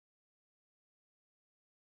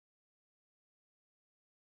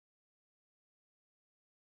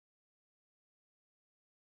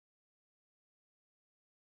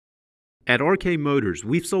At RK Motors,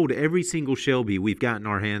 we've sold every single Shelby we've gotten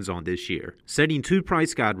our hands on this year, setting 2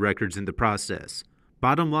 price guide records in the process.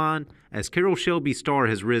 Bottom line, as Carroll Shelby's star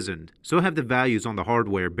has risen, so have the values on the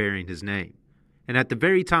hardware bearing his name. And at the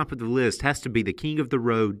very top of the list has to be the king of the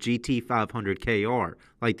road GT500KR,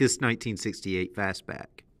 like this 1968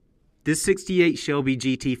 Fastback. This 68 Shelby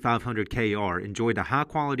GT500KR enjoyed a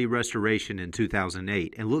high-quality restoration in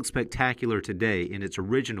 2008 and looks spectacular today in its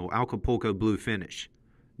original Acapulco Blue finish.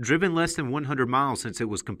 Driven less than 100 miles since it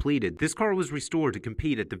was completed, this car was restored to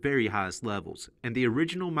compete at the very highest levels, and the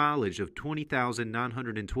original mileage of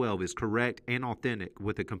 20,912 is correct and authentic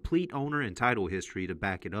with a complete owner and title history to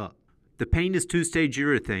back it up. The paint is 2-stage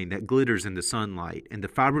urethane that glitters in the sunlight, and the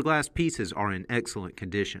fiberglass pieces are in excellent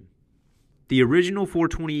condition. The original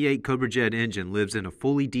 428 Cobra Jet engine lives in a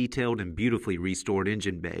fully detailed and beautifully restored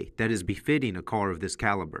engine bay that is befitting a car of this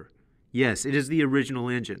caliber. Yes, it is the original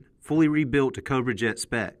engine, fully rebuilt to Cobra Jet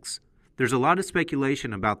specs. There's a lot of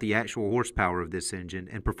speculation about the actual horsepower of this engine,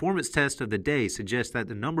 and performance tests of the day suggest that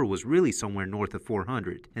the number was really somewhere north of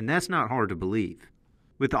 400, and that's not hard to believe.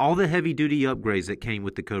 With all the heavy-duty upgrades that came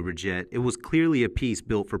with the Cobra Jet, it was clearly a piece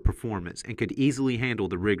built for performance and could easily handle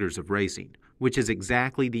the rigors of racing, which is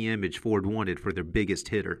exactly the image Ford wanted for their biggest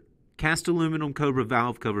hitter. Cast aluminum Cobra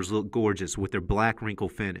valve covers look gorgeous with their black wrinkle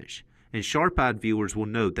finish, and sharp-eyed viewers will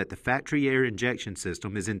note that the factory air injection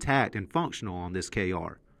system is intact and functional on this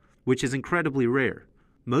KR, which is incredibly rare.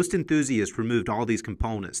 Most enthusiasts removed all these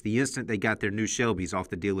components the instant they got their new Shelbys off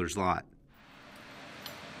the dealer's lot.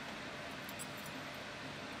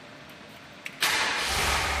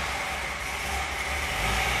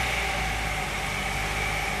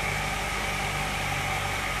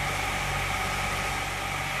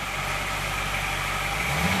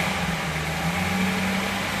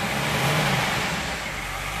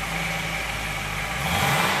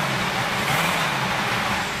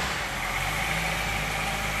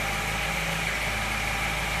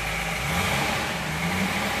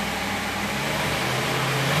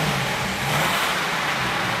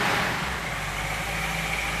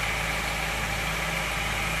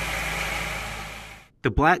 The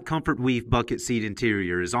black comfort weave bucket seat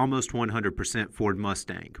interior is almost 100% Ford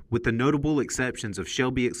Mustang, with the notable exceptions of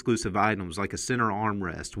Shelby exclusive items like a center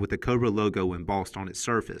armrest with the Cobra logo embossed on its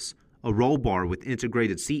surface, a roll bar with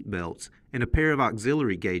integrated seat belts, and a pair of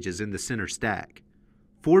auxiliary gauges in the center stack.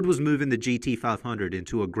 Ford was moving the GT500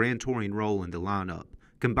 into a grand touring role in the lineup,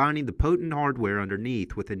 combining the potent hardware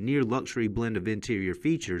underneath with a near-luxury blend of interior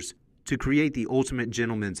features to create the ultimate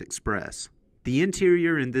gentleman's express. The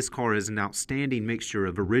interior in this car is an outstanding mixture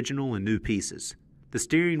of original and new pieces. The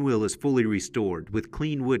steering wheel is fully restored with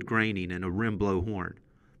clean wood graining and a rim blowhorn.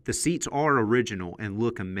 The seats are original and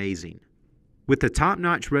look amazing. With a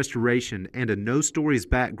top-notch restoration and a no stories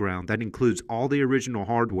background that includes all the original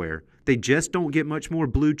hardware, they just don't get much more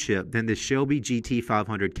blue chip than this Shelby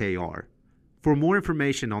GT500KR. For more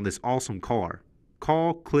information on this awesome car,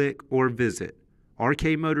 call, click, or visit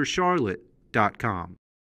rkmotorcharlotte.com.